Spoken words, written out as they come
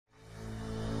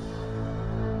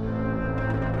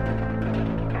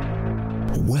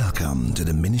Welcome to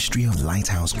the Ministry of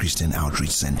Lighthouse Christian Outreach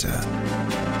Center.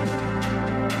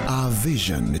 Our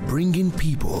vision is bringing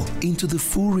people into the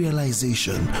full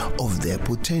realization of their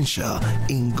potential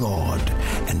in God,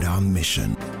 and our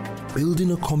mission,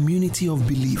 building a community of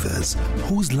believers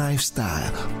whose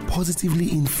lifestyle positively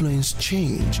influence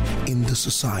change in the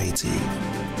society.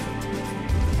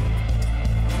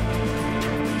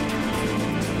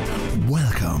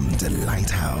 Welcome to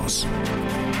Lighthouse.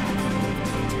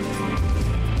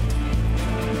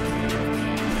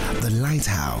 The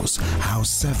Lighthouse,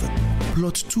 House 7,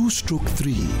 Plot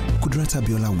 2/3, Kudrata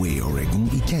Biola Way, Oregon,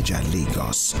 Ikeja,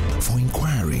 Lagos. For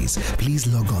inquiries, please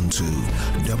log on to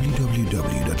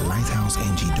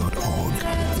www.lighthouseNG.org.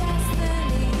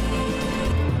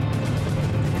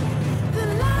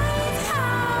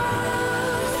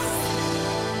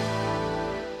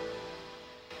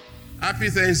 Happy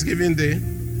Thanksgiving Day.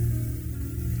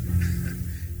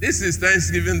 This is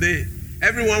Thanksgiving Day.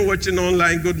 Everyone watching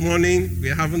online, good morning. We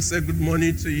haven't said good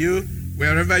morning to you.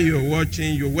 Wherever you're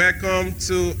watching, you're welcome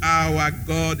to our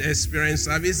God Experience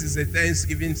service. It's a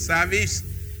Thanksgiving service,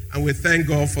 and we thank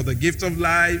God for the gift of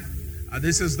life.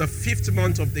 This is the 5th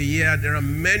month of the year. There are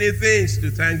many things to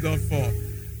thank God for.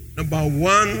 Number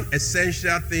one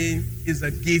essential thing is the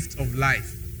gift of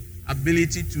life.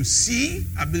 Ability to see,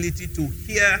 ability to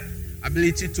hear,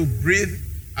 ability to breathe,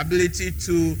 ability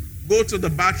to go to the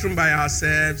bathroom by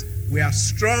ourselves. We are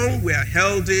strong, we are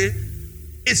healthy.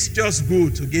 It's just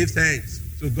good to give thanks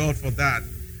to God for that.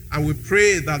 And we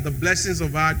pray that the blessings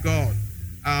of our God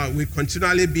will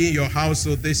continually be in your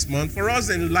household this month. For us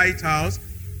in Lighthouse,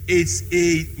 it's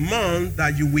a month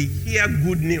that you will hear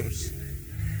good news.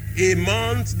 A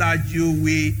month that you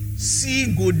will see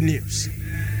good news.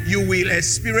 You will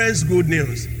experience good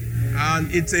news. And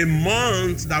it's a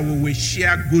month that we will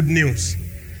share good news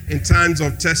in times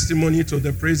of testimony to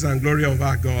the praise and glory of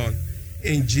our God.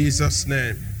 In Jesus'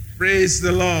 name. Praise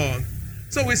the Lord.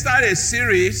 So we started a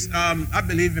series, I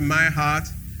believe in my heart,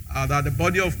 that the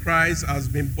body of Christ has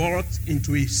been brought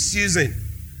into a season.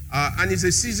 And it's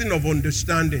a season of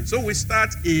understanding. So we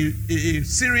start a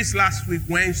series last week,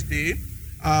 Wednesday,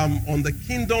 on the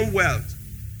kingdom wealth.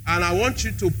 And I want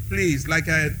you to please, like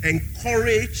I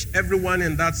encourage everyone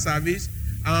in that service.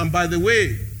 By the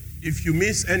way, if you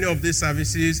miss any of these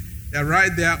services, they're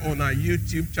right there on our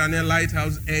YouTube channel,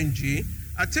 Lighthouse NG.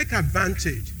 Take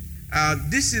advantage.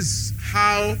 This is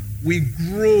how we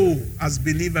grow as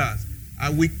believers.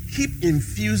 We keep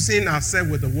infusing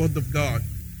ourselves with the Word of God.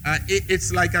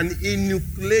 It's like an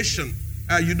inoculation.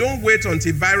 You don't wait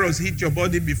until virus hit your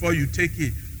body before you take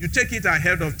it. You take it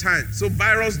ahead of time. So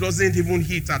virus doesn't even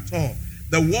hit at all.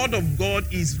 The Word of God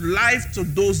is life to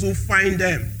those who find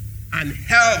them and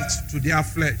health to their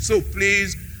flesh. So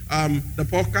please, the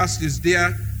podcast is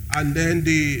there, and then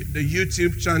the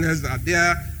YouTube channels are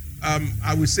there.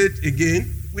 I will say it again,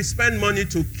 we spend money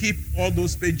to keep all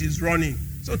those pages running.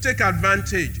 So take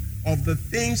advantage of the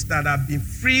things that have been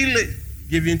freely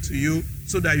given to you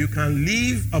so that you can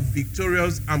live a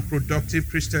victorious and productive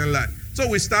Christian life. So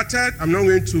we started. I'm not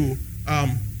going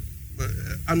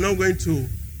to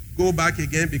go back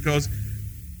again because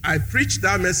I preached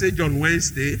that message on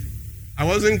Wednesday. I'm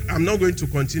not going to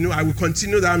continue. I will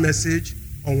continue that message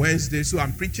on Wednesday. So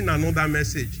I'm preaching another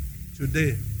message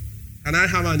today. Can I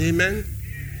have an amen?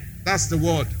 That's the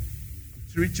word. I'm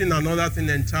preaching another thing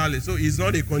entirely. So it's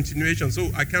not a continuation.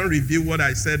 So I can't review what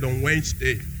I said on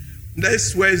Wednesday.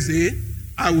 Next Wednesday,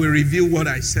 I will review what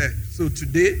I said. So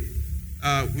today,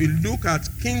 we look at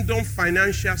kingdom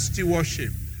financial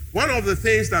stewardship. One of the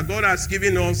things that God has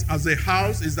given us as a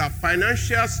house is that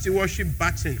financial stewardship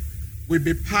baton will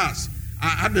be passed.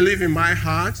 I believe in my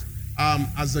heart,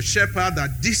 as a shepherd,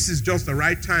 that this is just the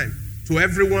right time. To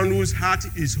everyone whose heart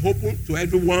is open, to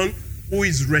everyone who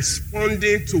is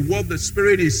responding to what the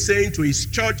Spirit is saying to His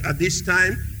church at this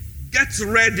time, get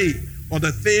ready for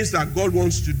the things that God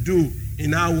wants to do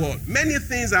in our world. Many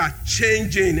things are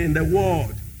changing in the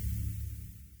world.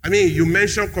 I mean, you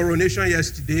mentioned coronation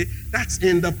yesterday. That's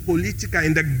in the political,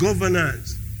 in the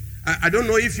governance. I don't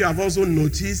know if you have also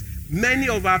noticed, many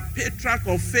of our patriarchs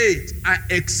of faith are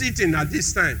exiting at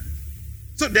this time.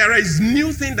 So there is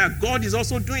new thing that God is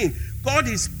also doing. God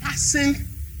is passing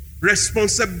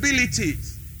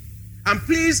responsibilities. And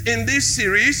please, in this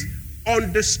series,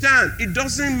 understand, it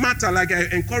doesn't matter, like I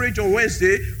encourage on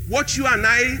Wednesday, what you and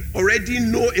I already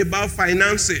know about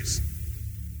finances.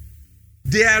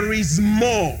 There is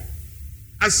more.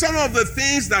 And some of the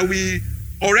things that we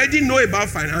already know about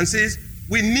finances,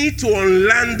 we need to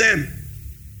unlearn them.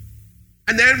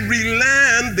 And then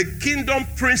relearn the kingdom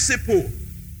principle.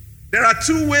 There are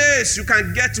two ways you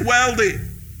can get wealthy.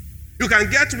 You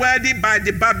can get wealthy by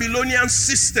the Babylonian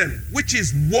system, which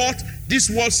is what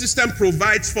this world system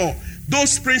provides for.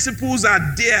 Those principles are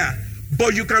there.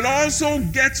 But you can also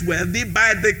get wealthy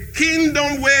by the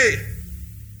kingdom way.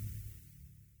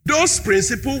 Those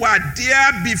principles were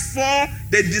there before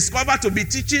they discovered to be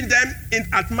teaching them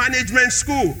at management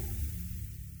school.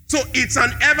 So it's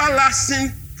an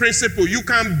everlasting principle. You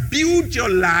can build your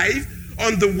life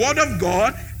on the word of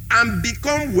God and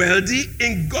become wealthy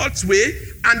in God's way,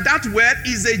 and that wealth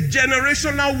is a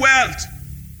generational wealth.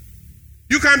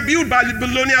 You can build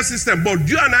Babylonian system, but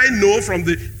you and I know from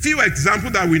the few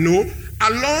examples that we know,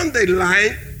 along the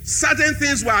line, certain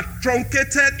things were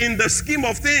truncated in the scheme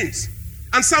of things.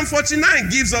 And Psalm 49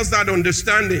 gives us that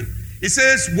understanding. It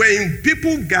says, when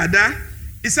people gather,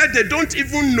 it said they don't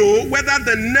even know whether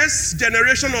the next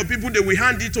generation of people they will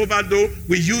hand it over though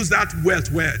will use that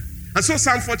wealth well. And so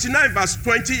Psalm 49 verse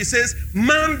 20, it says,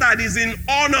 man that is in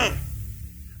honor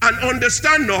and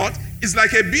understand not is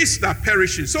like a beast that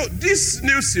perishes. So this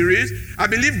new series, I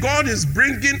believe God is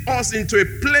bringing us into a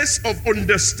place of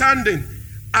understanding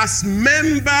as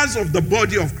members of the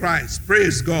body of Christ.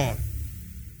 Praise God.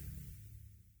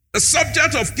 The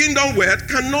subject of kingdom wealth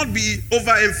cannot be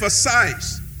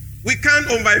overemphasized. We can't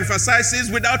overemphasize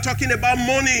this without talking about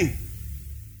money.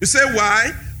 You say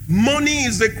why? Money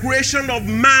is the creation of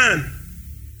man.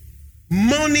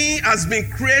 Money has been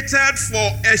created for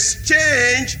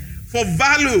exchange, for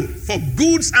value, for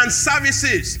goods and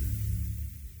services.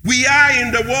 We are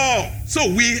in the world, so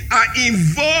we are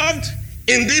involved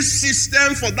in this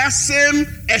system for that same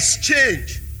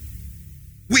exchange.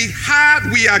 We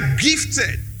are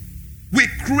gifted. We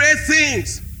create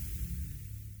things.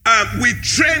 We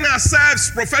train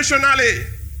ourselves professionally.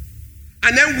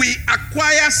 And then we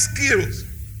acquire skills.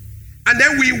 And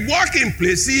then we work in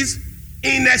places.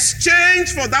 In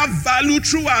exchange for that value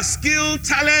through our skill,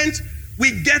 talent,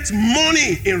 we get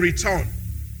money in return.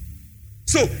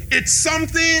 So it's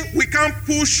something we can't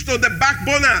push to the back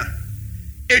burner.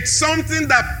 It's something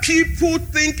that people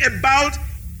think about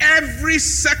every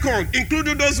second,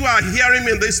 including those who are hearing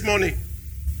me this morning.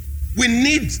 We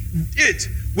need it.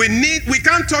 We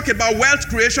can't talk about wealth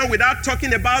creation without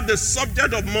talking about the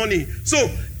subject of money. So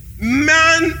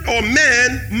man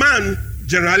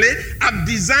generally have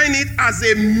designed it as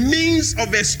a means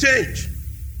of exchange.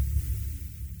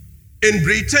 In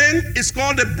Britain, it's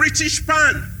called the British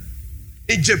pound.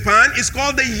 In Japan, it's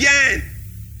called the yen.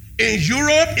 In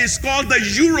Europe, it's called the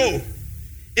euro.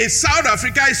 In South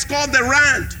Africa, it's called the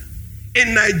rand.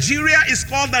 In Nigeria, it's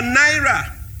called the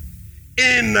naira.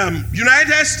 In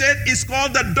United States, it's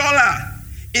called the dollar.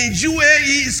 In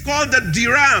UAE, it's called the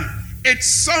dirham. It's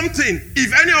something.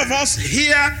 If any of us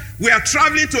here, we are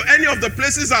traveling to any of the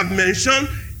places I've mentioned,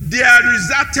 there is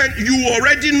that you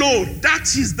already know that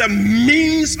is the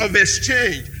means of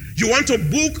exchange. You want to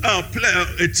book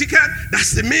a ticket,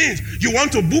 that's the means. You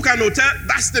want to book an hotel,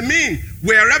 that's the means.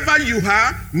 Wherever you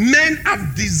are, men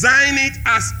have designed it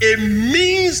as a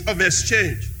means of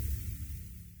exchange.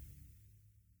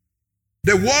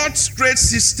 The world's trade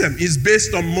system is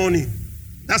based on money.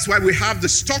 That's why we have the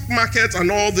stock market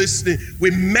and all this thing.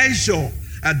 We measure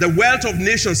the wealth of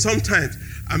nations sometimes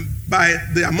by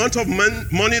the amount of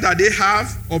money that they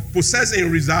have or possess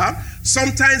in reserve,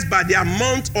 sometimes by the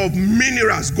amount of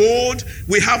minerals, gold.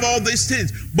 We have all these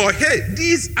things. But hey,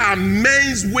 these are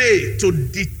men's way to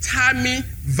determine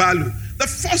value. The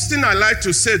first thing I like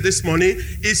to say this morning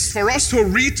is for us to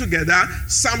read together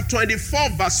Psalm 24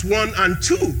 verse 1 and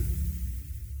 2.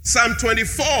 Psalm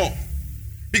 24,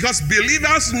 because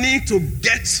believers need to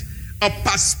get a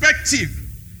perspective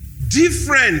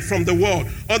different from the world.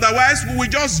 Otherwise, we will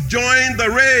just join the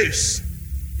race.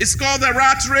 It's called the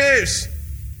rat race.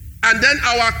 And then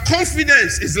our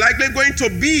confidence is likely going to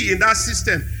be in that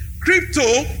system.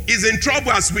 Crypto is in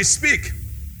trouble as we speak.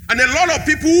 And a lot of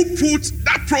people who put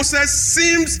that process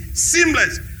seems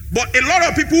seamless. But a lot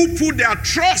of people who put their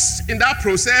trust in that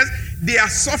process, they are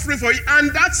suffering for it.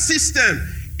 And that system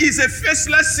is a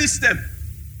faceless system.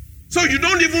 So you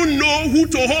don't even know who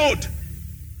to hold.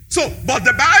 So, but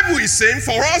the Bible is saying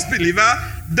for us believer,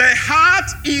 the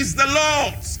heart is the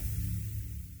Lord's.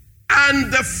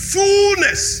 And the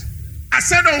fullness. I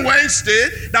said on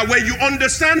Wednesday that when you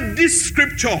understand this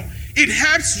scripture, it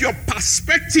helps your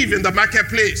perspective in the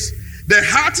marketplace. The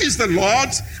heart is the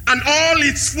Lord's and all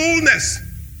its fullness.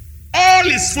 All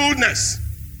its fullness.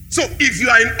 So if you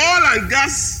are in oil and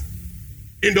gas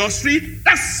industry,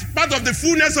 that's part of the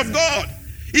fullness of God.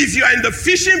 If you are in the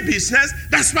fishing business,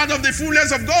 that's part of the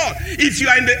fullness of God. If you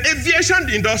are in the aviation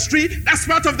industry, that's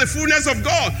part of the fullness of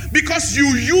God. Because you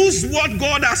use what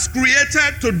God has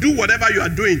created to do whatever you are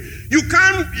doing. You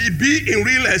can't be in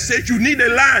real estate, you need a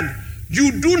land.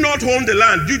 You do not own the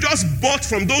land. You just bought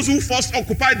from those who first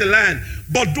occupied the land.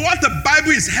 But what the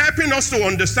Bible is helping us to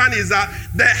understand is that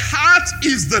the heart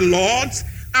is the Lord's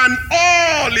and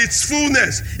all its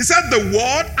fullness. He said the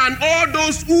world and all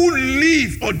those who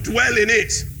live or dwell in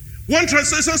it. One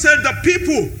translation said the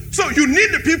people. So you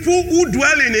need the people who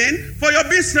dwell in it for your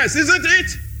business, isn't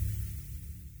it?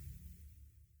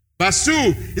 Verse 2,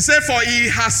 he said, for he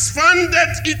has founded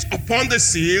it upon the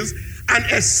seas and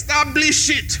established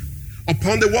it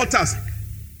upon the waters.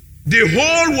 The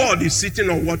whole world is sitting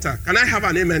on water. Can I have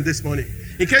an amen this morning?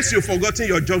 In case you've forgotten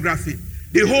your geography,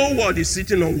 the whole world is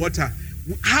sitting on water.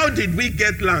 How did we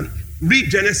get land? Read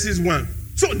Genesis 1.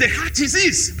 So the heart is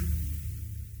his.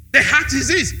 The heart is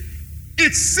his.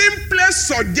 It simply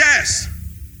suggests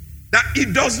that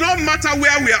it does not matter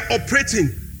where we are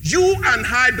operating. You and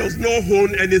I does not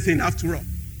own anything after all.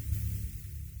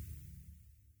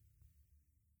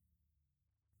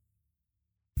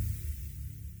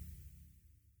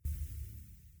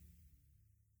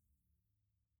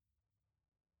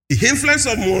 The influence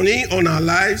of money on our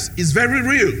lives is very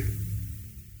real.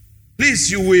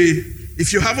 Please,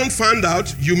 if you haven't found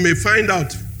out, you may find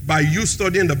out by you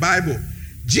studying the Bible.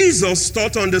 Jesus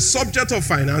taught on the subject of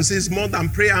finances more than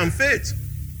prayer and faith.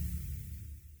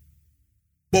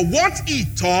 But what he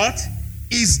taught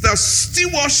is the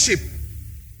stewardship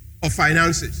of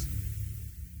finances.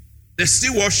 The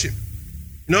stewardship.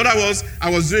 In other words, I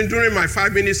was doing during my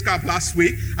 5-minute scap last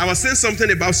week, I was saying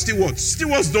something about stewards.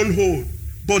 Stewards don't hold,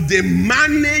 but they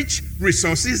manage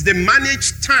resources, they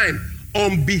manage time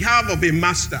on behalf of a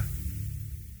master.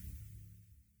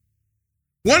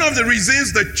 One of the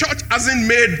reasons the church hasn't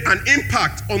made an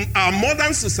impact on our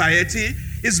modern society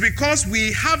is because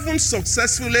we haven't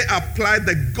successfully applied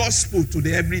the gospel to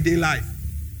the everyday life.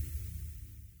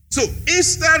 So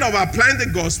instead of applying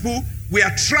the gospel, we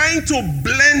are trying to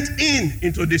blend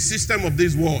into the system of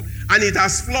this world, and it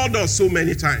has flawed us so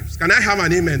many times. Can I have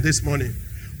an amen this morning?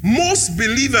 Most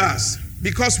believers,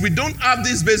 because we don't have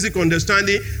this basic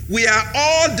understanding, we are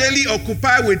all daily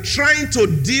occupied with trying to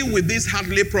deal with these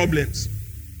earthly problems.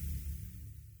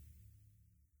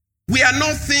 We are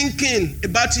not thinking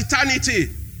about eternity.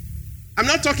 I'm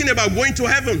not talking about going to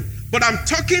heaven, but I'm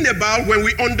talking about when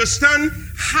we understand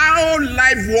how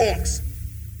life works.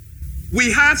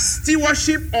 We have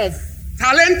stewardship of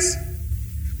talent.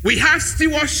 We have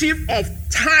stewardship of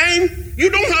time. You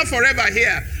don't have forever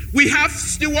here. We have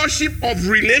stewardship of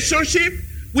relationship.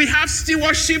 We have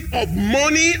stewardship of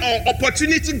money or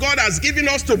opportunity God has given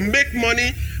us to make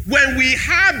money. When we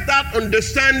have that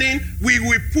understanding, we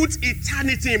will put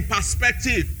eternity in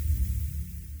perspective.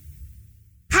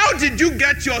 How did you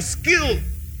get your skill?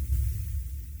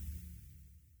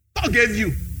 God gave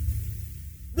you.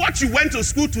 What you went to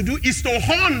school to do is to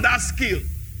hone that skill.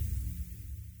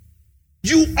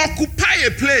 You occupy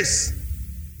a place,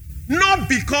 not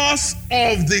because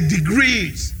of the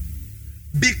degrees,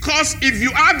 because if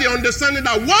you have the understanding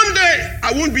that one day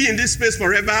I won't be in this space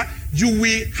forever, you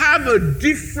will have a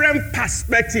different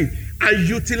perspective and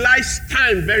utilize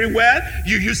time very well.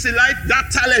 You utilize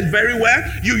that talent very well.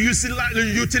 You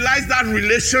utilize that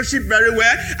relationship very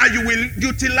well. And you will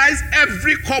utilize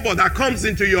every kobo that comes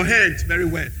into your hands very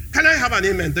well. Can I have an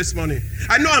amen this morning?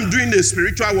 I know I'm doing the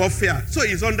spiritual warfare, so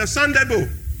it's understandable.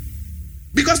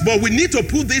 But we need to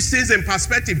put these things in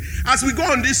perspective. As we go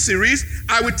on this series,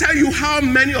 I will tell you how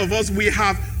many of us we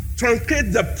have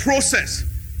truncated the process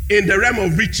in the realm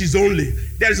of riches only.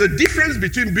 There's a difference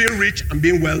between being rich and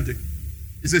being wealthy.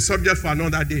 It's a subject for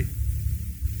another day.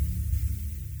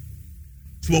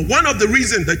 So one of the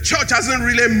reasons the church hasn't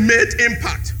really made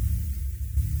impact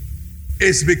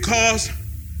is because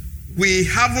we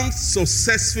haven't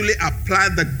successfully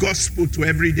applied the gospel to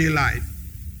everyday life.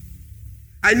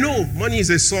 I know money is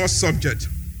a sore subject.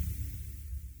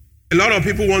 A lot of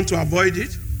people want to avoid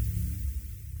it.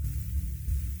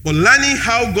 But learning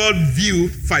how God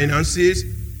views finances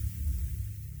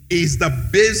is the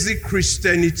basic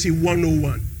Christianity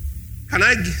 101. Can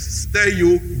I tell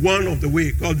you one of the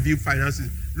way God views finances?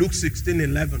 Luke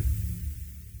 16:11.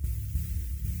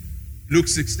 Luke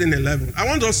 16:11. I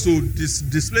want us to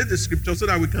display the scripture so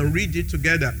that we can read it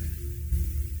together.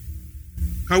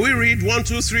 Can we read 1,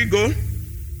 2, 3, go?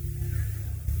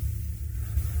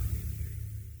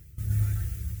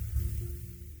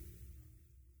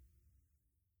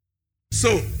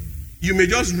 So, you may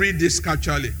just read this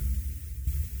casually.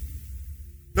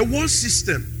 The world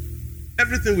system,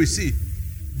 everything we see,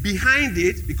 behind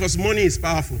it, because money is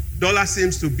powerful, dollar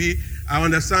seems to be, I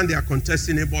understand they are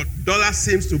contesting it, but dollar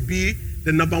seems to be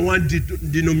the number one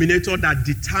denominator that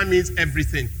determines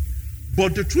everything.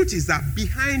 But the truth is that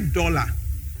behind dollar,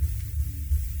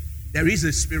 there is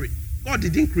a spirit. God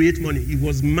didn't create money. It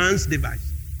was man's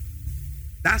device.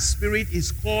 That spirit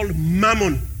is called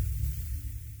mammon.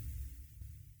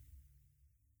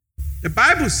 The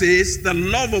Bible says the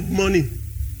love of money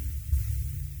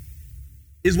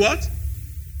is what?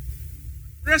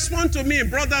 Respond to me,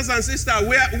 brothers and sisters.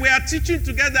 We are teaching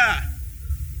together.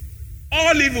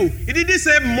 All evil. It didn't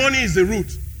say money is the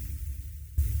root.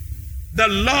 The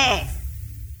love.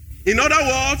 In other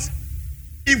words,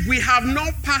 if we have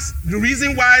not passed, the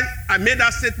reason why I made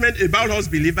that statement about us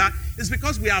believer is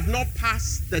because we have not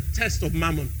passed the test of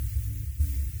mammon.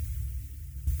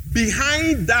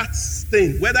 Behind that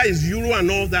thing, whether it's euro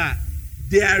and all that,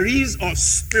 there is a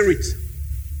spirit.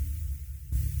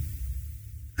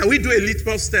 And we do a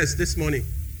litmus test this morning.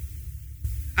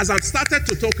 As I've started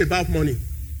to talk about money,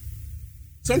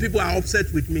 some people are upset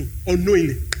with me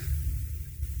unknowingly.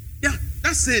 Yeah,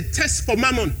 that's a test for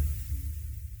mammon.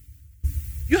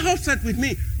 You're upset with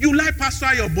me. You like Pastor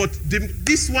Ayo, but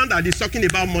this one that is talking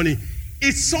about money,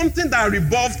 it's something that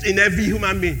revolves in every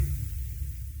human being.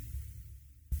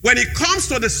 When it comes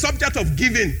to the subject of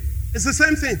giving, it's the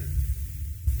same thing.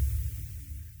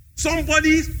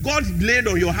 Somebody, God laid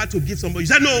on your heart to give somebody. You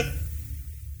said, no, I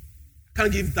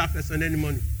can't give that person any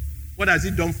money. What has he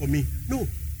done for me? No.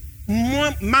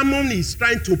 Mammon is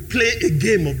trying to play a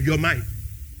game of your mind.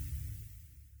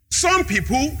 Some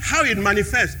people, how it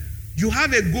manifests, you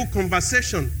have a good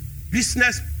conversation,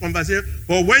 business conversation,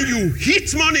 but when you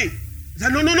hit money, you say,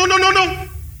 no.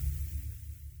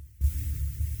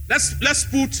 Let's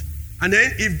put, and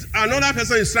then if another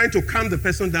person is trying to calm the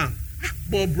person down,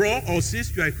 but bro or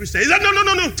sis, you are a Christian. He said,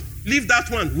 no. Leave that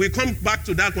one. We'll come back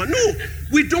to that one. No,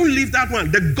 we don't leave that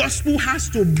one. The gospel has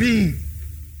to be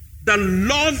the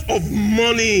love of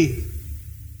money.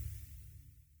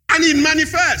 And it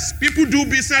manifests. People do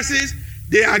businesses.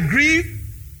 They agree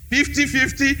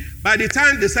 50-50. By the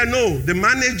time they say, no, the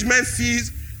management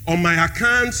fees on my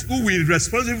account, who will be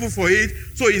responsible for it,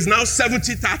 so it's now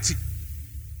 70-30.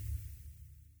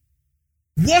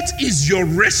 What is your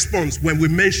response when we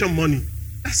mention money?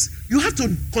 You have to,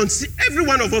 every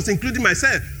one of us, including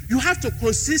myself, you have to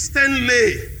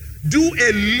consistently do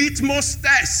a litmus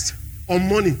test on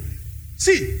money.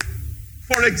 See,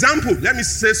 for example, let me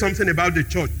say something about the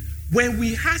church. When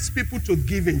we ask people to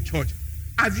give in church,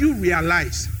 have you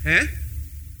realized,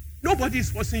 nobody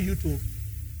is forcing you to.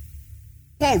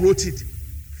 Paul wrote it.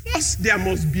 First, there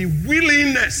must be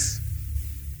willingness.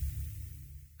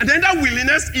 And then that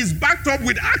willingness is backed up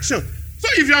with action. So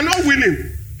if you are not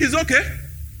willing, it's okay.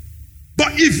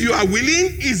 But if you are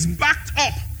willing, it's backed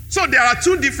up. So there are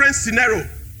two different scenarios.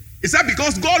 It's that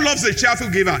because God loves a cheerful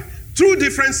giver. Two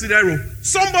different scenarios.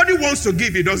 Somebody wants to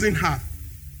give, he doesn't have.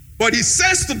 But he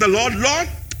says to the Lord, Lord,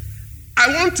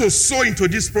 I want to sow into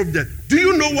this project. Do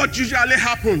you know what usually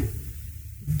happens?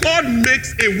 God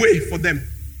makes a way for them.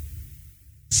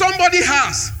 Somebody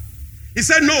has. He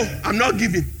said, no, I'm not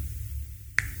giving.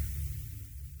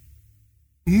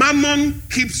 Mammon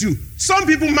keeps you. Some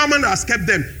people, mammon has kept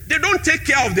them. They don't take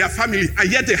care of their family,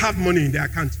 and yet they have money in their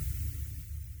account.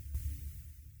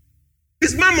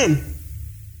 It's mammon.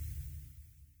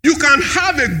 You can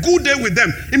have a good day with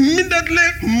them. Immediately,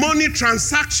 money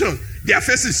transaction, their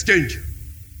faces change.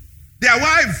 Their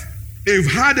wife,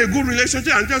 they've had a good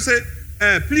relationship, and just say,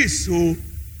 please, so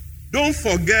don't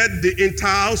forget the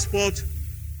inter-house sport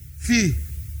fee.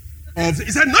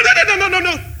 He said, no.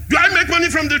 Do I make money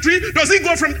from the tree? Does it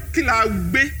go from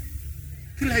Kilagbe?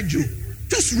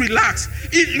 Just relax.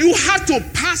 You have to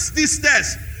pass this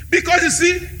test. Because you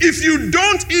see, if you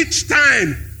don't each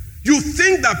time, you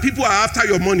think that people are after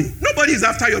your money. Nobody is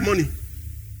after your money.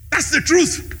 That's the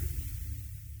truth.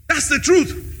 That's the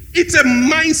truth. It's a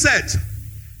mindset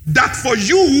that for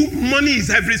you, money is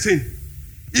everything.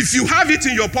 If you have it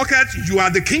in your pocket, you are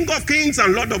the King of Kings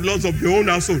and Lord of Lords of your own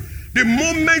household. The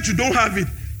moment you don't have it,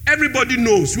 everybody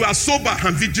knows you are sober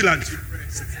and vigilant.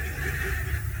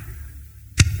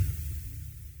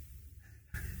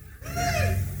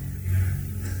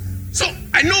 So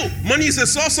I know money is a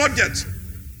sore subject.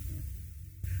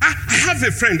 I have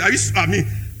a friend.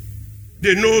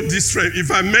 They know this friend.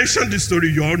 If I mention this story,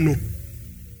 you all know.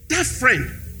 That friend,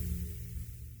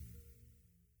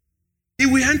 he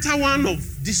will enter one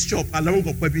of this shop along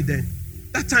Okwebi then.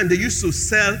 That time they used to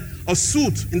sell a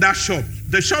suit in that shop.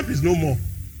 The shop is no more.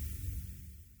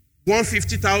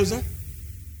 150,000.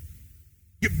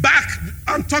 Back,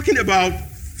 I'm talking about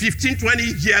 15, 20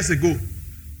 years ago.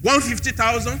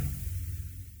 150,000.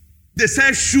 They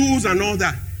sell shoes and all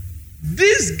that.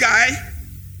 This guy,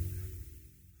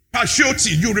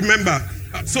 Pashotti, you remember.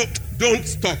 So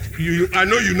don't talk. I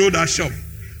know you know that shop.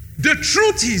 The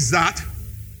truth is that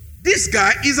this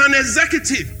guy is an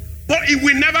executive But he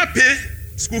will never pay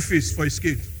school fees for his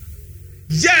kid.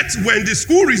 Yet, when the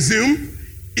school resumes,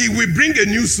 he will bring a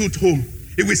new suit home.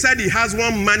 He will say he has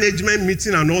one management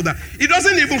meeting and all that. He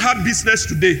doesn't even have business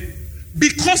today.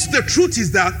 Because the truth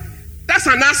is that that's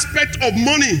an aspect of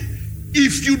money.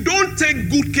 If you don't take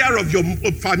good care of your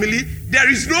family, there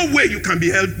is no way you can be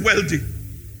wealthy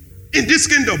in this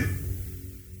kingdom.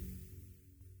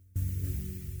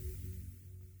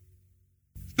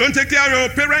 Don't take care of your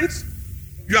parents.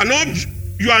 You are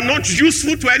not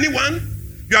useful to anyone.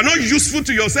 You are not useful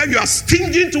to yourself. You are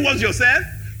stingy towards yourself.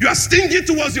 You are stingy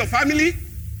towards your family.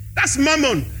 That's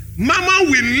mammon. Mammon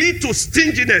will lead to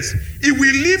stinginess. It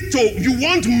will lead to you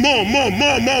want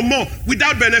more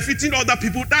without benefiting other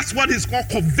people. That's what is called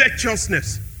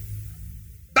covetousness.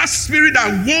 That spirit that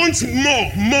wants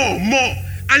more,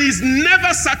 and is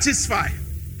never satisfied.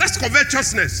 That's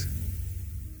covetousness.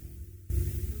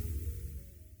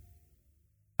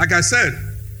 Like I said,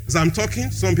 as I'm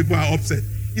talking, some people are upset.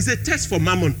 It's a test for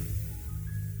mammon.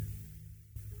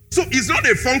 So it's not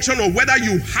a function of whether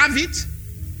you have it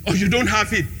or you don't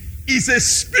have it. It's a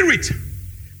spirit,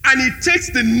 and it takes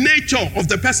the nature of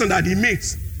the person that he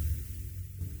meets.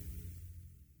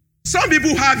 Some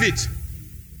people have it.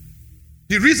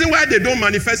 The reason why they don't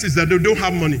manifest is that they don't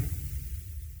have money.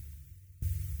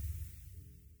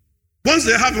 Once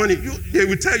they have money, they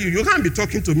will tell you, you can't be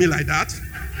talking to me like that.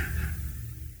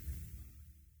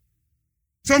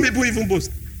 Some people even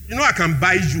boast, I can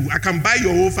buy you. I can buy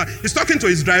your whole family. He's talking to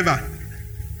his driver.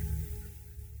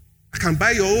 I can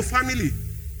buy your whole family.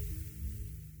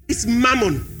 It's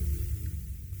mammon.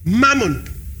 Mammon.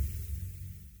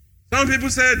 Some people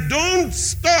say, don't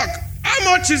stock.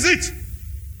 How much is it?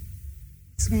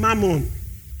 It's mammon.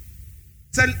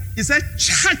 He said,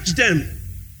 charge them.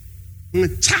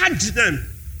 Charge them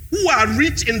who are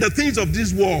rich in the things of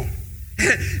this world.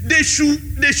 They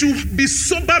should be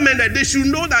sober-minded. They should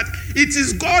know that it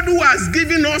is God who has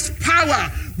given us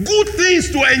power, good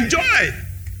things to enjoy.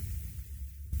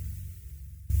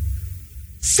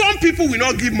 Some people will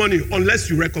not give money unless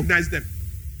you recognize them.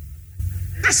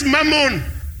 That's mammon.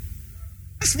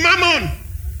 That's mammon.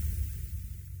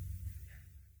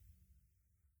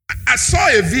 I saw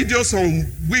a video some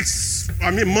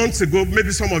months ago,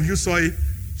 maybe some of you saw it.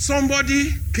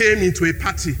 Somebody came into a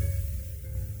party.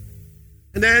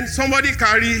 And then somebody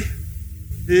carried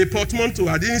a portmanteau.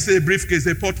 I didn't say a briefcase,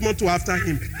 a portmanteau after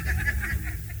him.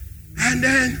 And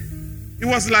then it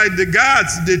was like the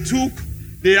guards,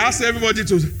 they asked everybody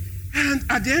to, and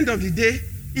at the end of the day,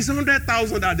 it's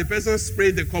 100,000 that the person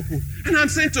sprayed the couple. And I'm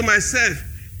saying to myself,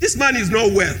 this man is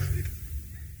not well.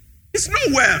 It's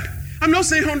not well. I'm not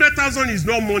saying 100,000 is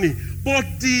not money, but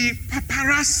the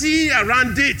paparazzi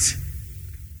around it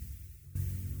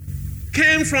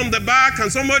came from the back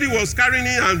and somebody was carrying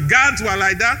it and guards were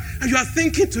like that. And you are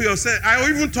thinking to yourself, I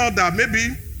even thought that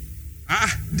maybe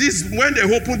this, when they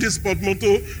open this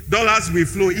portmanteau, dollars will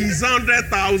flow. It's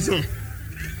 100,000.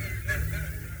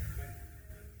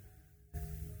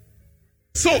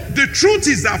 So the truth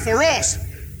is that for us,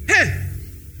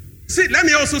 see, let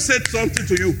me also say something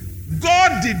to you.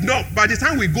 God did not, by the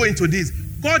time we go into this,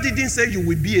 God didn't say you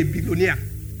will be a billionaire.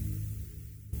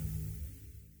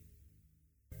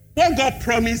 What God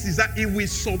promised is that He will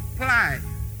supply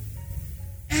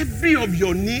every of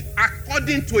your need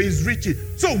according to His riches.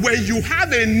 So when you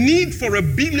have a need for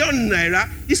 ₦1 billion,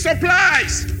 He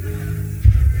supplies.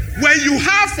 When you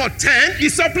have for 10, He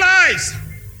supplies.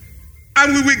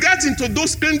 And we will get into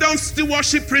those kingdom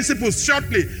stewardship principles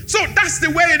shortly. So that's the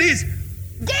way it is.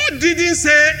 God didn't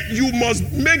say you must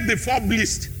make the Forbes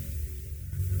list.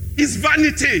 It's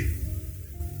vanity.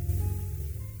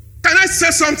 Can I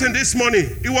say something this morning?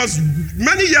 It was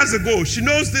many years ago. She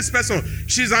knows this person.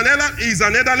 He's an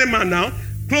elderly man now,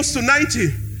 close to 90.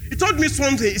 He told me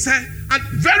something. He said, a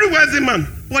very wealthy man,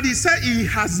 but he said he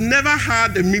has never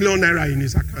had ₦1 million in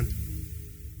his account.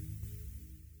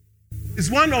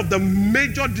 He's one of the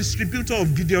major distributors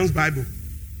of Gideon's Bible.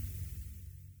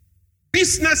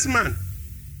 Businessman.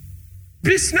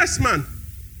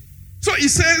 So he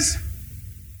says,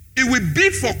 he will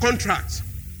bid for contracts.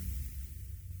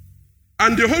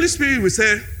 And the Holy Spirit will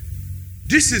say,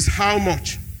 this is how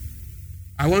much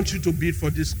I want you to bid for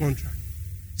this contract.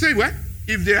 Say, well,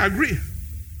 if they agree,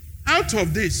 out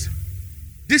of this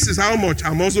is how much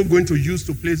I'm also going to use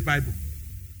to place Bible.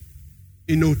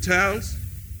 In hotels,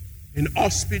 in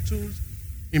hospitals,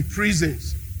 in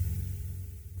prisons.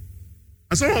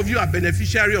 And some of you are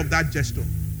beneficiary of that gesture.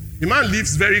 The man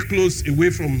lives very close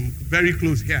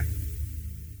here.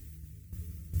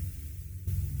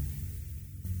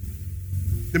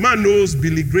 The man knows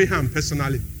Billy Graham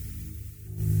personally.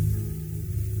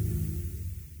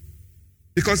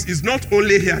 Because it's not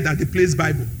only here that they place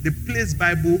Bible. They place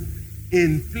Bible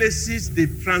in places they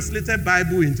translated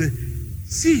Bible into.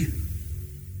 See,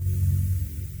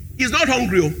 he's not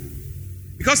hungry. Oh.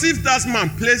 Because if that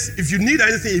man if you need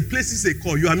anything, he places a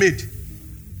call, you are made.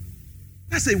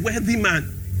 That's a wealthy man.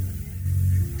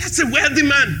 That's a wealthy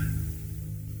man.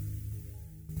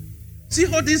 See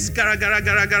all this gara.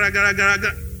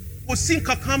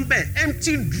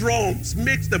 Empty drums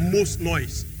makes the most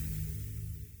noise.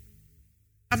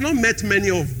 I've not met many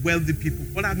of wealthy people,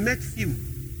 but I've met few.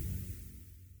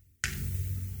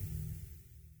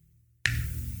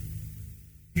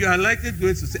 You are likely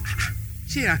going to say,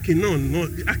 Ake, no,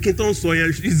 Ake don't so.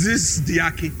 Is this the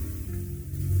Ake?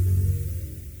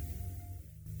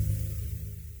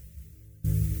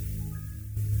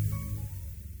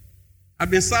 I've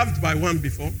been served by one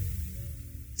before.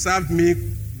 Served me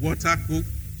water, Coke.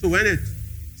 So when it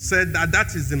said that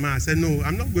is the man, I said, no,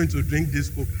 I'm not going to drink this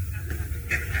Coke.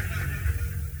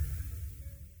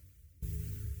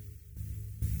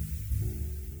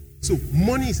 So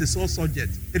money is a sore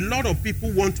subject. A lot of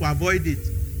people want to avoid it.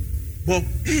 But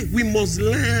hey, we must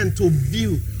learn to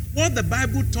view. What the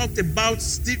Bible talked about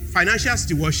financial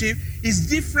stewardship is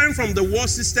different from the world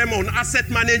system on asset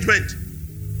management.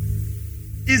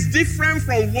 It's different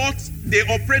from what they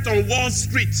operate on Wall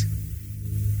Street.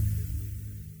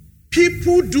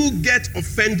 People do get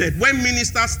offended when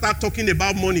ministers start talking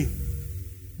about money.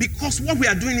 Because what we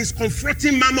are doing is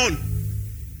confronting mammon.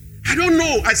 I don't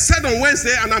know. I said on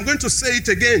Wednesday, and I'm going to say it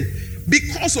again.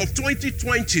 Because of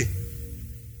 2020,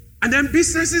 and then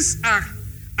businesses are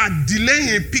delaying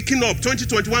in picking up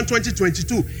 2021,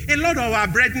 2022. A lot of our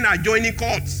brethren are joining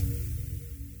courts.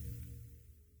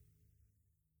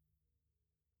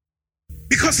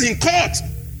 Because in court,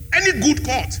 any good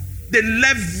court, they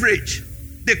leverage,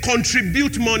 they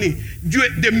contribute money,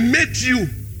 they make you.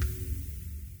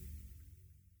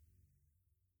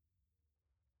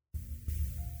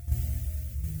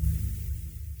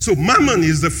 So Mammon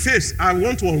is the face. I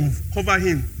want to uncover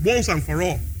him once and for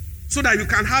all, so that you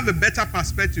can have a better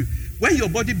perspective. When your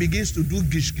body begins to do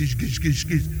gish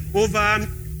over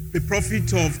a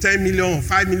profit of 10 million or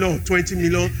 5 million or 20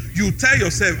 million, you tell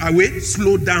yourself, wait,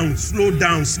 slow down.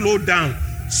 Stroll,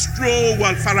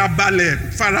 farabale.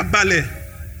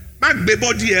 Mag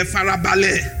body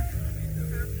farabale.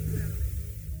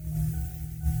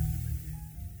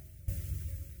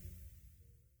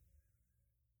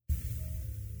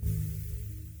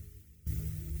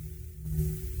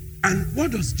 And what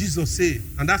does Jesus say?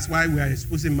 And that's why we are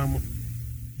exposing Mammon.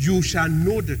 You shall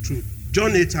know the truth.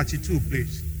 John 8:32,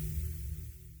 please.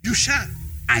 You shall.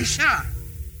 I shall.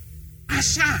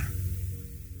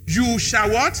 You shall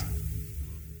what?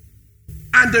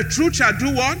 And the truth shall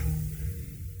do what?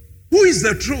 Who is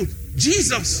the truth?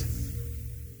 Jesus.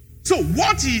 So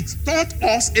what he taught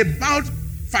us about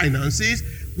finances,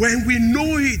 when we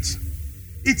know it,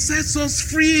 it sets us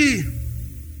free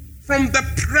from the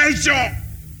pressure.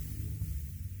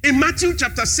 In Matthew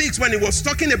chapter 6, when he was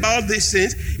talking about these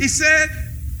things, he said,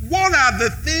 what are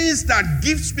the things that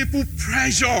gives people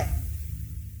pressure?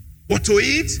 What to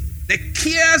eat? The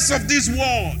cares of this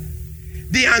world.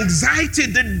 The anxiety,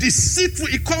 the deceitful,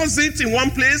 he calls it in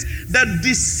one place, the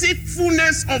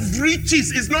deceitfulness of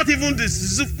riches is not even the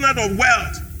deceitfulness of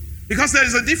wealth. Because there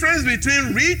is a difference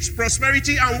between rich,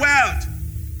 prosperity, and wealth.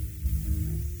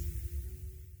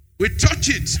 We touch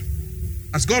it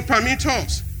as God permits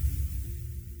us.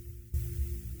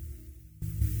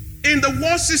 In the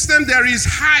world system, there is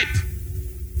hype.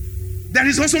 There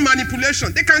is also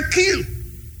manipulation. They can kill.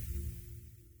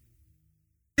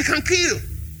 They can kill.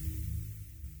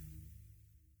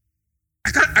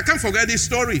 I can't forget this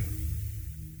story.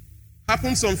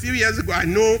 Happened some few years ago. I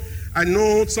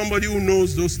know somebody who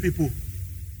knows those people.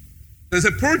 There's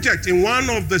a project in one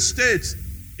of the states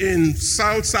in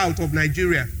south of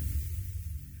Nigeria.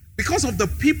 Because of the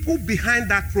people behind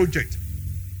that project,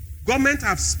 government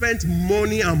have spent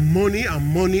money on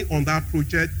that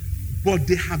project, but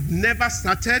they have never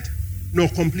started nor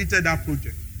completed that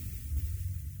project.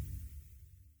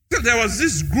 So there was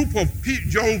this group of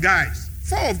young guys,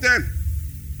 4 of them.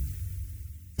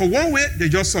 For one way, they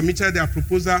just submitted their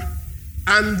proposal,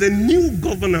 and the new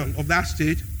governor of that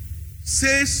state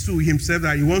says to himself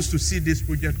that he wants to see this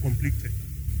project completed.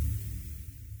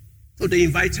 So they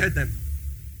invited them.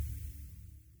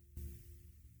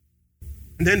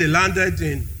 And then they landed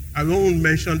in, I won't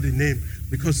mention the name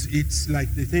because it's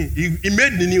like the thing. He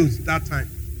made the news that time.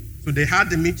 So they had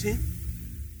the meeting.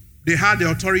 They had the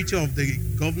authority of the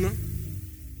governor.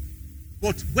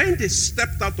 But when they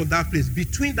stepped out of that place,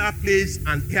 between that place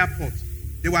and airport,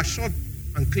 they were shot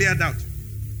and cleared out.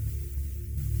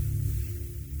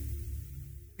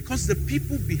 Because the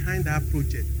people behind that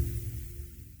project,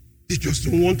 they just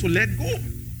don't want to let go.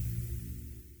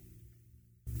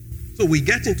 So we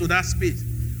get into that space.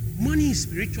 Money is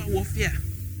spiritual warfare.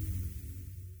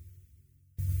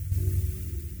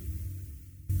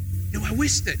 They were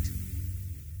wasted.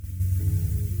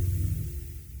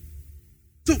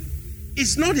 So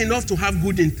it's not enough to have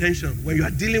good intention when you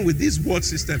are dealing with this world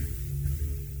system.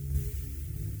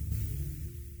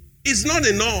 It's not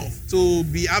enough to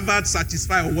be Harvard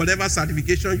satisfied or whatever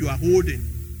certification you are holding.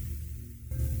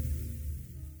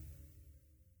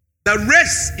 The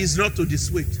race is not to the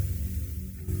swift.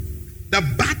 The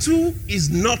battle is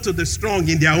not to the strong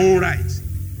in their own right.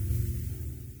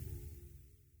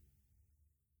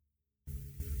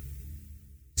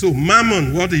 So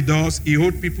Mammon, what he does, he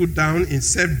holds people down in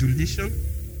self-delusion,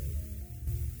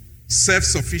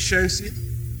 self-sufficiency,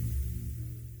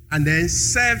 and then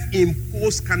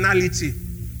self-imposed carnality.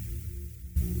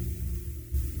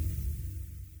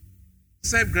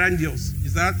 Self-grandiose,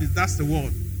 that's the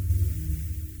word.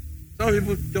 Some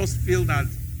people just feel that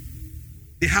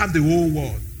they have the whole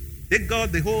world. They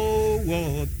got the whole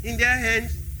world in their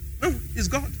hands. No, it's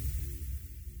God.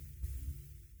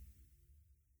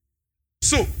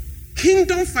 So,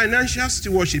 kingdom financial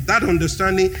stewardship, that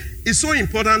understanding is so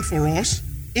important for us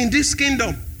in this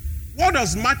kingdom. What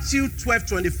does Matthew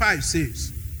 12:25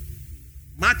 says?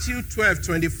 Matthew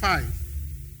 12:25.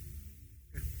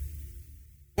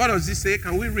 What does it say?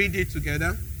 Can we read it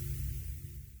together?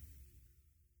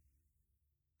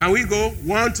 Can we go?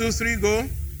 1, 2, 3, go.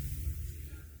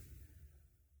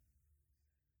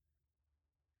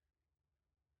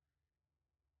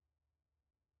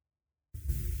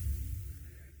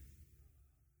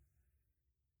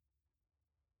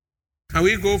 Can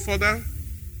we go further?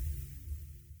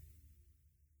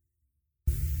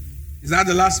 Is that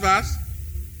the last verse?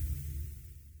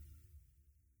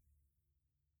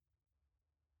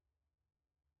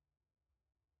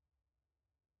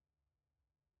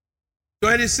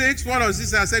 "26, what does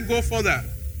this say?" I said, go further.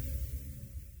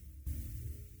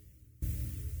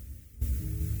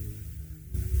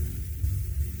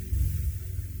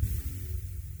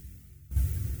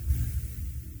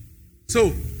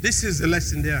 So, this is the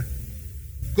lesson there.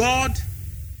 God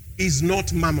is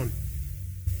not Mammon.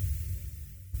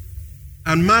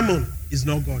 And Mammon is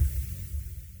not God.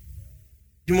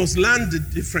 You must learn the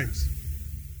difference.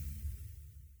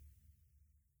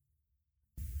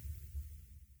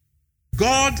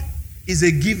 God is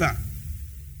a giver.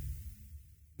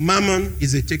 Mammon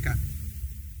is a taker.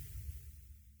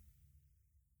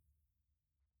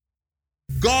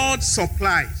 God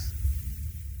supplies.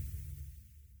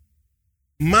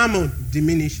 Mammon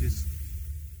diminishes.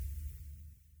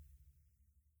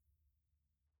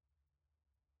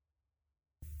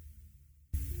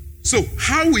 So,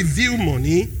 how we view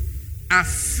money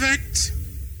affects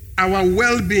our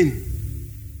well-being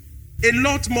a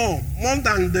lot more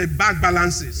than the bank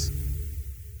balances.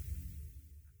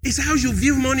 It's how you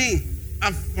view money.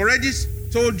 I've already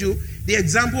told you the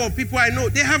example of people I know.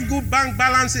 They have good bank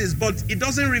balances, but it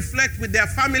doesn't reflect with their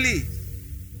family.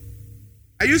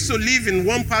 I used to live in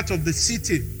one part of the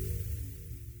city.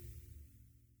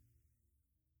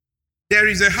 There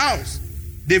is a house.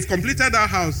 They've completed that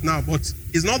house now, but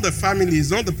it's not the family,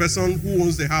 it's not the person who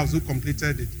owns the house who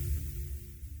completed it.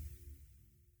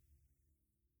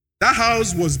 That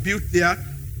house was built there,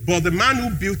 but the man who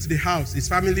built the house, his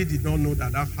family did not know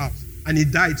that house, and he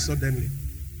died suddenly.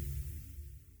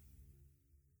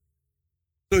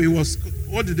 So he was,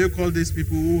 what do they call these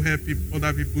people who help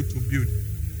other people to build?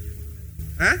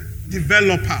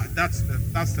 Developer, that's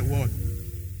the word.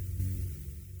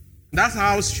 That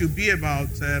house should be about,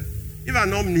 if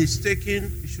I'm not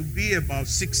mistaken, it should be about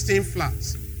 16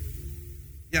 flats.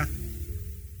 Yeah.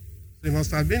 So it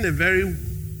must have been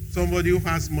somebody who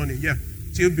has money. Yeah,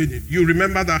 still building. You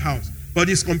remember that house. But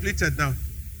it's completed now.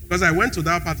 Because I went to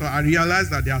that part, I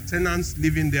realized that there are tenants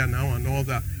living there now and all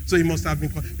that. So it must have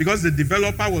been, because the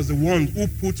developer was the one who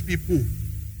put people,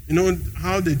 you know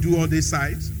how they do all these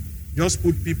sites? Just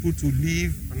put people to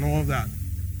live and all that.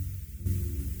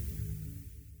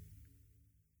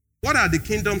 What are the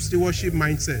kingdom stewardship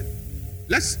mindset?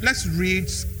 Let's read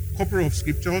a couple of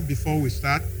scriptures before we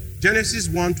start. Genesis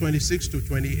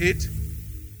 1:26-28.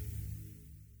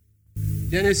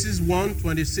 Genesis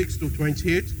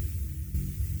 1:26-28.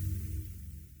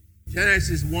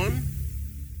 Genesis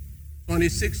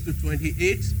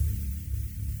 1:26-28.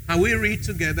 Can we read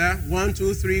together? 1,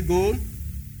 2, 3, go.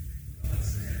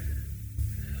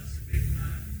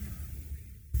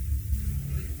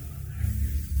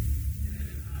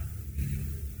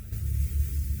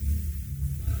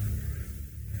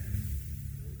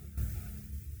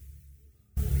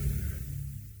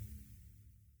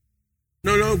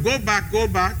 Now go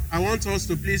back. I want us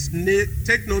to please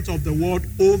take note of the word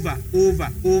over.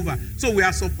 So we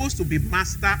are supposed to be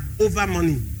master over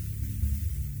money.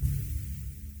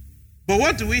 But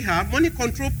what do we have? Money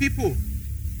control people.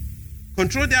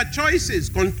 Control their choices.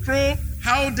 Control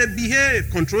how they behave.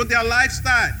 Control their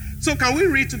lifestyle. So can we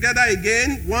read together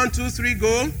again? 1, 2, 3,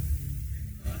 go.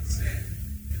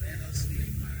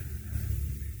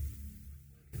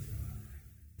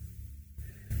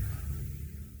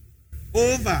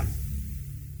 Over.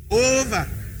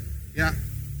 Yeah.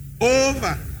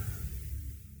 Over.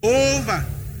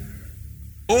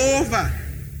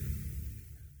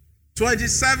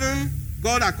 27,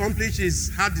 God accomplished his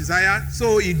heart desire.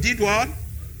 So he did what?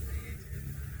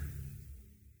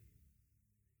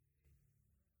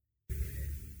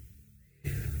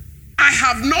 I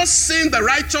have not seen the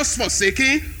righteous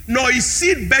forsaken, nor his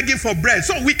seed begging for bread.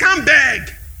 So we can't beg.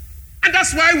 And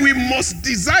that's why we must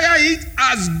desire it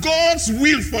as God's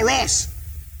will for us.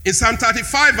 In Psalm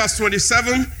 35, verse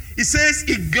 27, it says,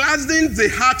 it gladdens the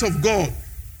heart of God.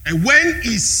 And when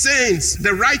he sends,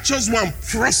 the righteous one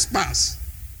prospers.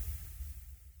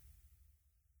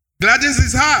 Gladdens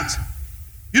his heart.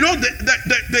 You know,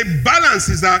 the balance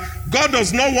is that God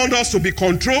does not want us to be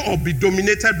controlled or be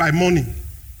dominated by money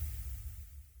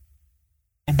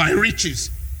or by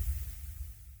riches.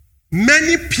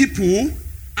 Many people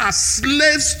are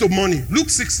slaves to money. Luke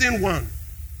 16:1.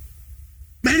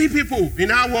 Many people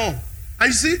in our world. And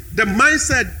you see, the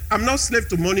mindset, I'm not slave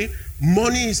to money.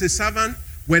 Money is a servant.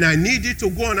 When I need it to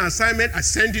go on assignment, I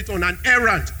send it on an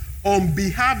errand on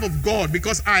behalf of God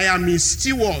because I am his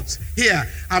steward here.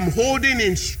 I'm holding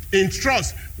in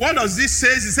trust. What does this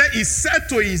say? He said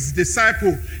to his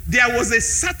disciple, there was a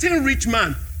certain rich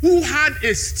man who had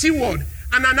a steward,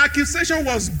 and an accusation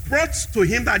was brought to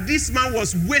him that this man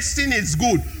was wasting his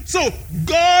good. So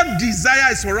God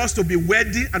desires for us to be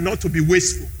worthy and not to be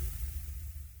wasteful.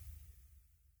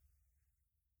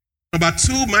 Number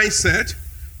 2, mindset.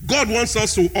 God wants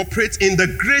us to operate in the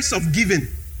grace of giving.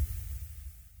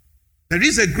 There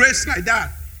is a grace like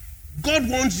that. God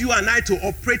wants you and I to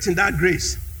operate in that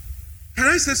grace. Can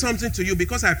I say something to you?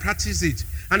 Because I practice it.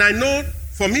 And I know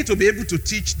for me to be able to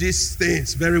teach these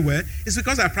things very well, it's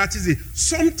because I practice it.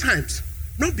 Sometimes,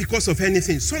 not because of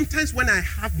anything, sometimes when I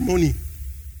have money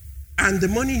and the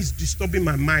money is disturbing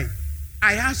my mind,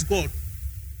 I ask God,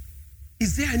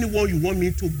 is there anyone you want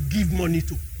me to give money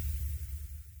to?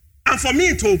 And for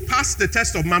me to pass the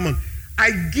test of mammon,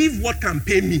 I give what can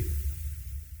pay me.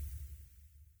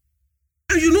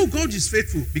 And you know God is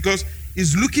faithful because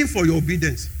he's looking for your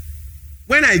obedience.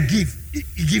 When I give,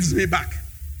 he gives me back.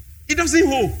 He doesn't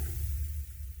hold.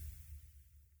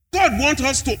 God wants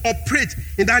us to operate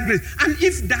in that grace. And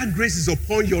if that grace is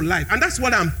upon your life, and that's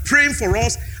what I'm praying for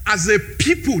us as a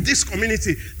people, this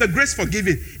community, the grace for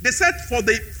giving. They said for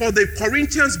the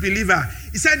Corinthians believer,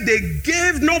 he said they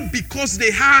gave not because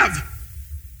they have.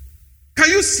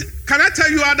 Can I tell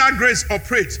you how that grace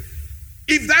operates?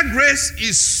 If that grace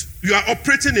is, you are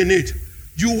operating in it,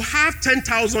 you have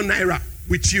 10,000 naira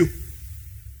with you,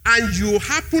 and you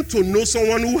happen to know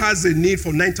someone who has a need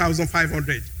for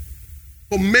 9,500.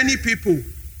 For many people,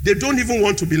 they don't even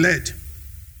want to be led.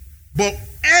 But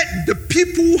the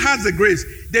people who have the grace,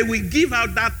 they will give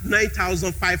out that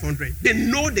 9,500. They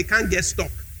know they can't get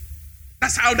stuck.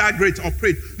 That's how that grace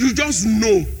operates. You just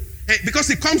know. Because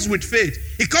it comes with faith.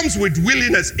 It comes with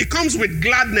willingness. It comes with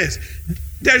gladness.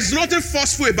 There's nothing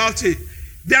forceful about it.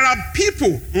 There are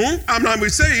people, and I will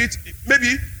say it,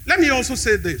 maybe, let me also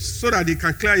say this so that it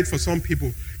can clear it for some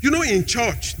people. You know, in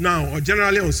church now, or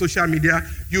generally on social media,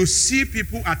 you see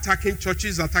people attacking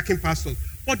churches, attacking pastors.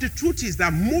 But the truth is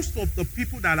that most of the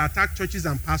people that attack churches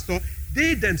and pastors,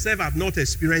 they themselves have not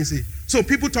experienced it. So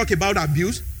people talk about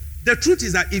abuse. The truth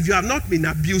is that if you have not been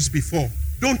abused before,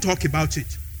 don't talk about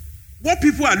it. What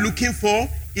people are looking for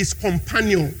is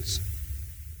companions.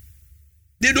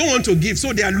 They don't want to give,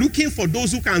 so they are looking for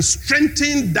those who can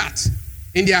strengthen that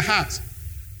in their heart.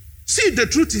 See, the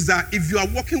truth is that if you are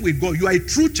walking with God, you are a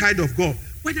true child of God,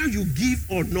 whether you give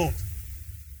or not.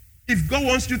 If God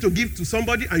wants you to give to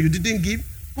somebody and you didn't give,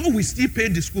 God will still pay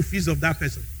the school fees of that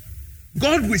person.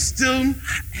 God will still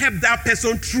help that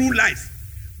person through life,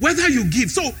 whether you give.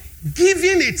 So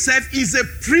giving itself is a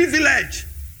privilege.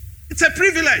 It's a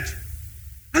privilege.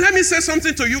 And let me say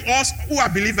something to you all who are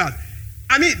believers.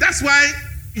 I mean, that's why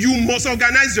you must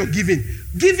organize your giving.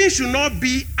 Giving should not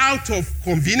be out of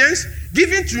convenience.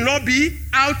 Giving should not be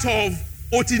out of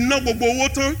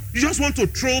you just want to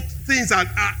throw things at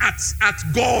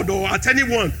God or at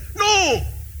anyone. No.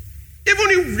 Even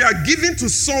if you are giving to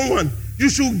someone, you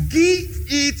should give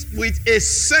it with a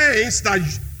sense that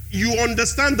you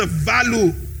understand the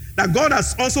value that God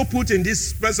has also put in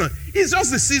this person. It's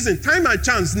just the season, time and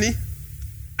chance,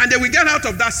 and then we get out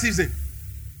of that season.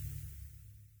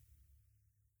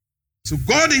 So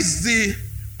God is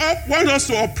want us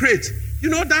to operate. You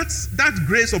know, that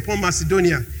grace upon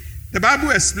Macedonia. The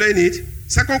Bible explains it.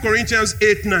 2 Corinthians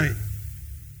 8:9.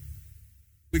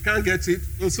 We can't get it.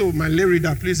 Also, my lay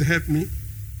reader, please help me.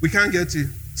 We can't get it.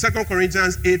 2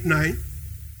 Corinthians 8:9.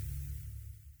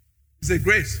 It's a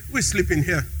grace. Who is sleeping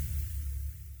here?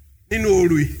 For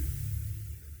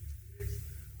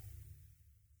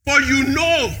you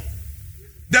know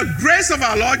the grace of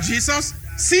our Lord Jesus.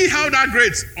 See how that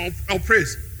grace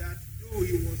operates. That though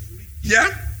he was rich, yeah?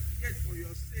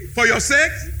 yet for your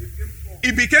sake,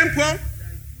 he became poor.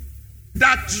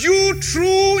 That you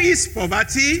through his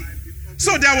poverty.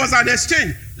 So there was an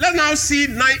exchange. Let's now see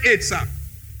 9:8, sir.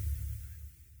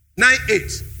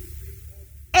 9:8.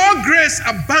 All grace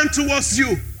abound towards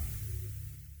you,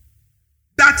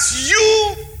 that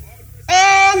you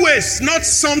always, not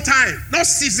sometime, not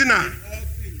seasonal,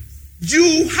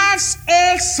 you have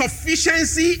all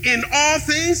sufficiency in all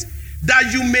things,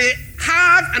 that you may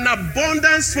have an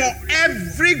abundance for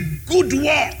every good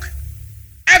work.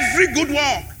 Every good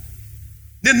work.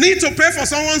 The need to pay for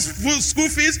someone's school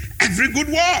fees, every good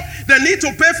work. The need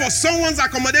to pay for someone's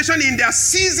accommodation in their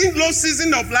low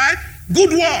season of life,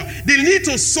 good work. The need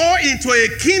to sow into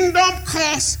a kingdom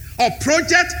cause or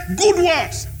project, good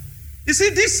works. You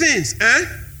see, these things,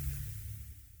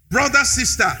 brother,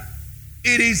 sister,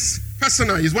 it is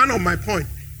personal, is one of my points.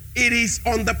 It is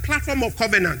on the platform of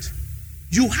covenant.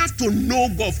 You have to know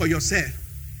God for yourself.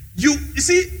 You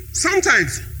see,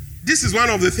 sometimes, this is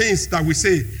one of the things that we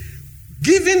say,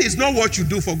 giving is not what you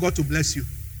do for God to bless you.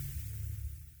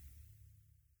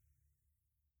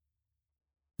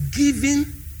 Giving,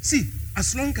 see,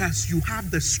 as long as you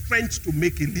have the strength to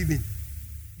make a living,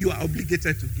 you are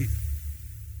obligated to give.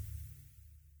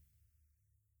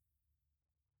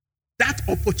 That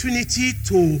opportunity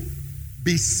to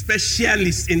be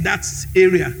specialist in that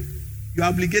area, you are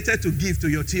obligated to give to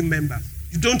your team members.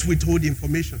 You don't withhold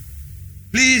information.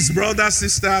 Please, brothers,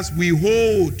 sisters, we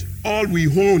hold all we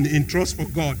own in trust for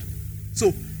God.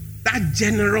 So, that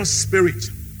generous spirit,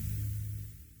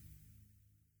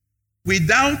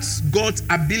 without God's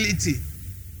ability,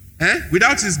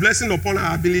 without his blessing upon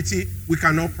our ability, we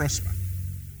cannot prosper.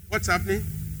 What's happening?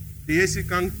 The AC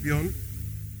can't be on.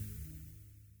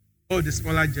 Oh, the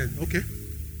smaller gen. Okay.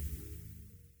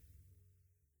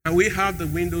 And we have the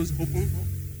windows open.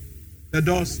 The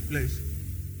doors, please.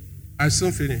 I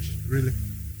soon finish, really.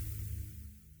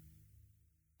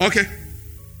 Okay.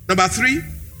 Number 3,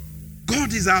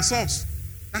 God is our source.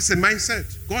 That's a mindset.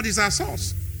 God is our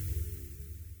source.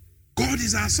 God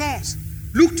is our source.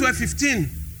 Luke 12:15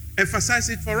 emphasize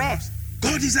it for us.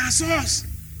 God is our source.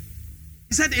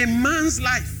 He said, a man's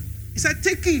life. He said,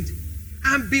 take it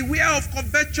and beware of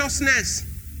covetousness.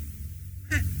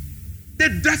 The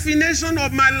definition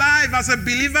of my life as a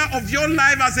believer, of your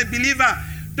life as a believer,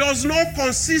 does not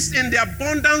consist in the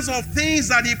abundance of things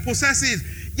that he possesses.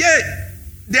 Yet,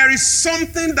 there is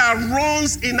something that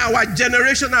runs in our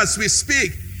generation as we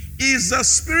speak. It's a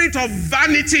spirit of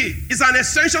vanity. It's an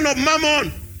extension of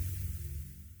mammon.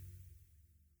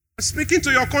 I'm speaking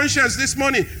to your conscience this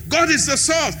morning. God is the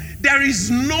source. There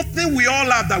is nothing we all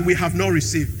have that we have not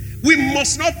received. We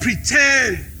must not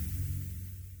pretend.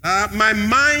 My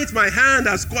mind, my hand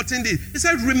has gotten this. He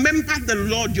said, remember the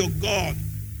Lord your God.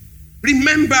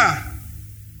 Remember.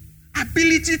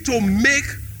 Ability to make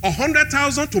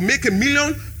 100,000, to make 1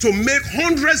 million, to make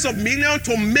hundreds of millions,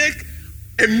 to make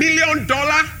 $1 million.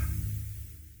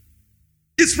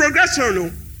 It's progression.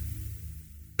 No?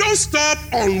 Don't stop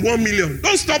on 1 million.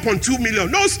 Don't stop on 2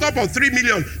 million. Don't stop on 3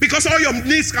 million because all your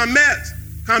needs can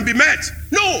be met.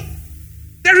 No.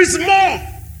 There is more.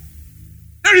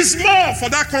 There is more for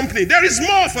that company. There is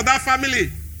more for that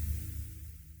family.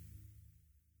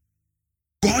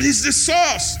 God is the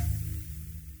source.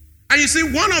 And you see,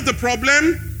 one of the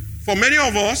problems for many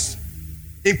of us,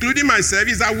 including myself,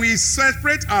 is that we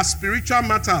separate our spiritual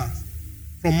matters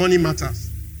from money matters.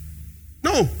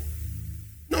 No.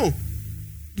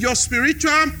 Your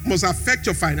spiritual must affect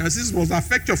your finances, must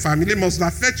affect your family, must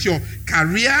affect your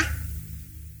career.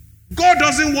 God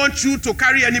doesn't want you to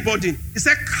carry anybody. He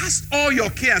said, cast all your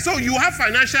care. So you have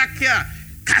financial care.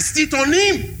 Cast it on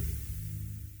him.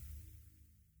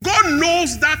 God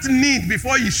knows that need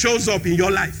before he shows up in your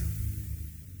life.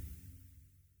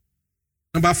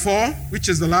 Number 4, which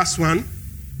is the last one,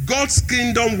 God's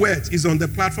kingdom wealth is on the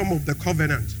platform of the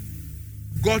covenant.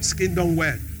 God's kingdom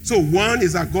wealth. So one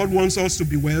is that God wants us to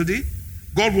be wealthy.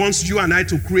 God wants you and I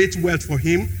to create wealth for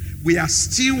him. We are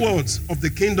stewards of the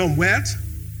kingdom wealth.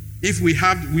 If we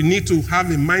need to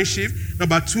have a mind shift.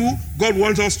 Number 2, God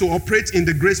wants us to operate in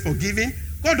the grace for giving.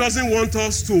 God doesn't want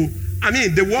us to,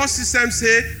 the world system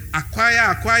say,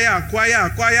 acquire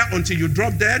until you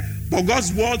drop dead. But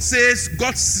God's word says,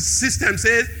 God's system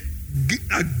says,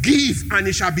 give and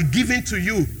it shall be given to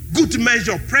you. Good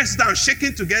measure, pressed down,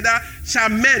 shaken together, shall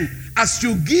men. As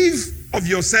you give of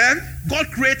yourself,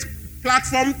 God creates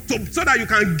platform so that you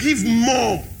can give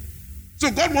more.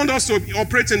 So God wants us to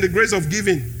operate in the grace of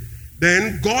giving.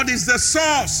 Then God is the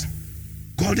source.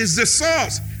 God is the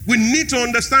source. We need to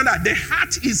understand that the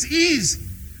heart is His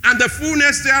and the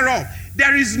fullness thereof.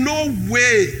 There is no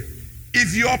way,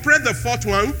 if you operate the fourth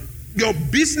one, your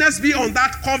business be on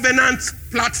that covenant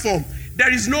platform.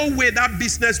 There is no way that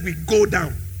business will go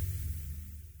down.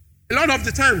 A lot of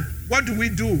the time, what do we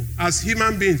do as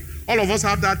human beings? All of us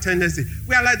have that tendency.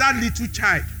 We are like that little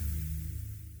child.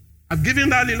 I've given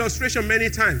that illustration many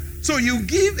times. So you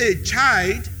give a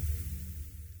child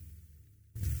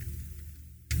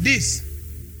this.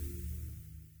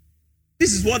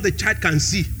 This is what the child can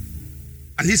see,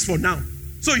 at least for now.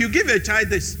 So you give a child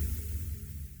this,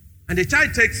 and the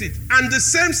child takes it. And the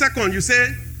same second you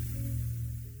say,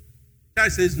 the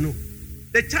child says no.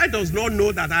 The child does not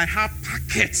know that I have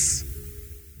packets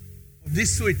of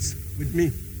these sweets with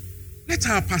me. Let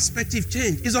our perspective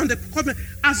change. It's on the covenant.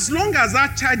 As long as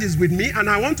that child is with me and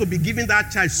I want to be giving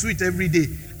that child sweet every day,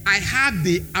 I have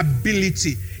the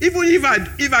ability. Even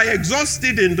if I exhaust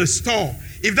it in the store,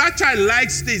 if that child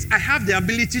likes this, I have the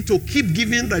ability to keep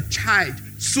giving the child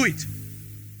sweet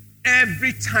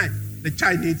every time the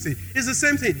child needs it. It's the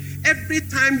same thing. Every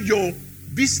time your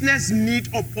business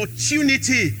needs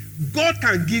opportunity, God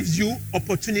can give you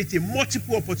opportunity,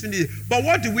 multiple opportunity. But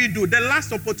what do we do? The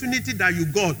last opportunity that you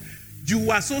got, you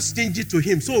are so stingy to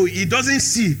Him, so He doesn't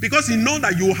see, because He knows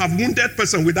that you have wounded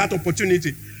person with that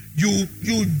opportunity. You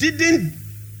didn't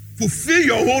fulfill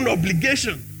your own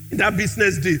obligation in that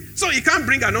business deal, so He can't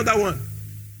bring another one.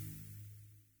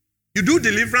 You do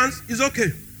deliverance, it's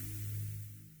okay.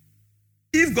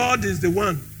 If God is the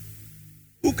one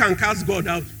who can cast God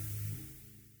out,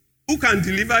 who can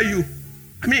deliver you?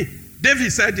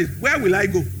 David said it, where will I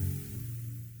go?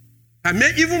 I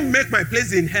may even make my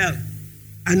place in hell.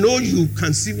 I know you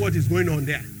can see what is going on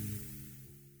there.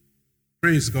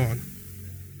 Praise God.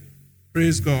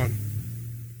 Praise God.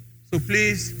 So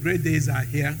please, great days are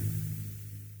here.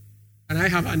 Can I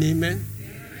have an amen?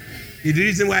 The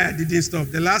reason why I didn't stop,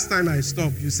 the last time I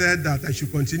stopped, you said that I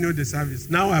should continue the service.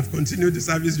 Now I've continued the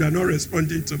service, you are not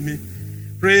responding to me.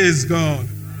 Praise God.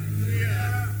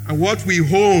 And what we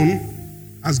own,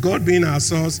 as God being our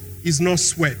source, is not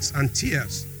sweat and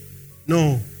tears.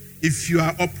 No. If you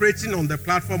are operating on the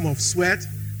platform of sweat,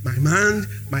 my mind,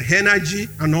 my energy,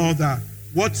 and all that,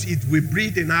 what it will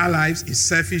breed in our lives is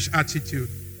selfish attitude.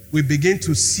 We begin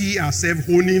to see ourselves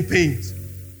owning things.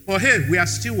 But hey, we are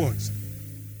stewards.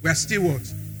 We are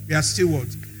stewards. We are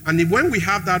stewards. And when we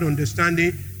have that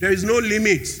understanding, there is no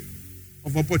limit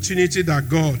of opportunity that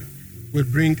God will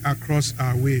bring across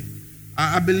our way.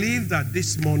 I believe that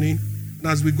this morning, and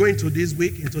as we go into this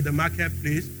week, into the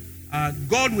marketplace,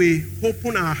 God will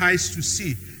open our eyes to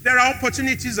see. There are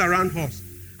opportunities around us.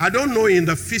 I don't know in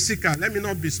the physical, let me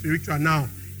not be spiritual now.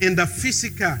 In the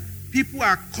physical, people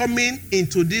are coming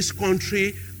into this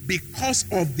country because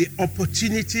of the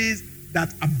opportunities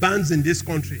that abounds in this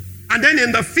country. And then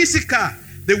in the physical,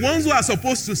 the ones who are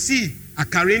supposed to see are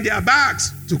carrying their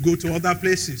bags to go to other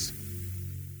places.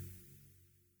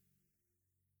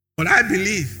 But I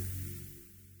believe,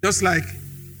 just like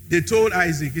they told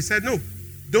Isaac, he said, no,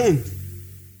 don't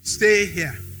stay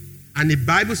here. And the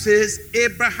Bible says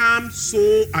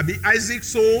Isaac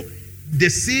sowed the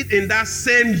seed in that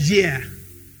same year.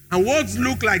 And what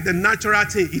looked like the natural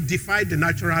thing, it defied the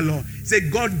natural law. It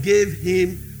said God gave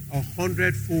him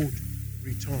 100-fold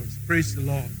returns. Praise the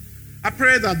Lord. I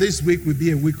pray that this week will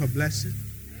be a week of blessing,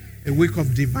 a week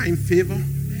of divine favor,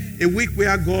 a week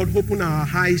where God open our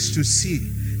eyes to see.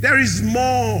 There is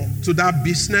more to that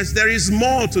business. There is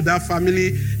more to that family.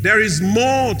 There is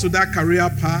more to that career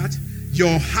path.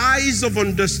 Your eyes of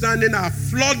understanding are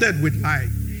flooded with light.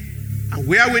 And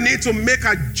where we need to make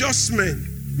adjustment,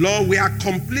 Lord, we are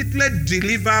completely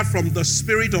delivered from the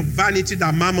spirit of vanity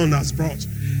that Mammon has brought.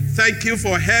 Thank you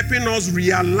for helping us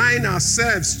realign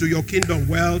ourselves to your kingdom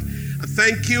wealth. And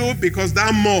thank you because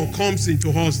that more comes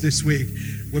into us this week.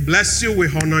 We bless you. We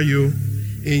honor you.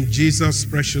 In Jesus'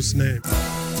 precious name.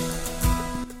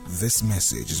 This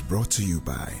message is brought to you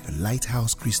by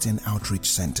Lighthouse Christian Outreach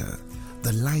Center.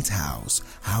 The Lighthouse,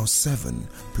 House 7,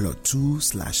 Plot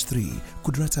 2/3,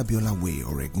 Kudratabiola Way,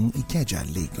 Oregun, Ikeja,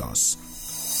 Lagos.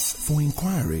 For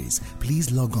inquiries,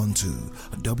 please log on to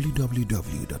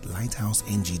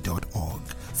www.lighthouseng.org.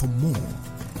 For more,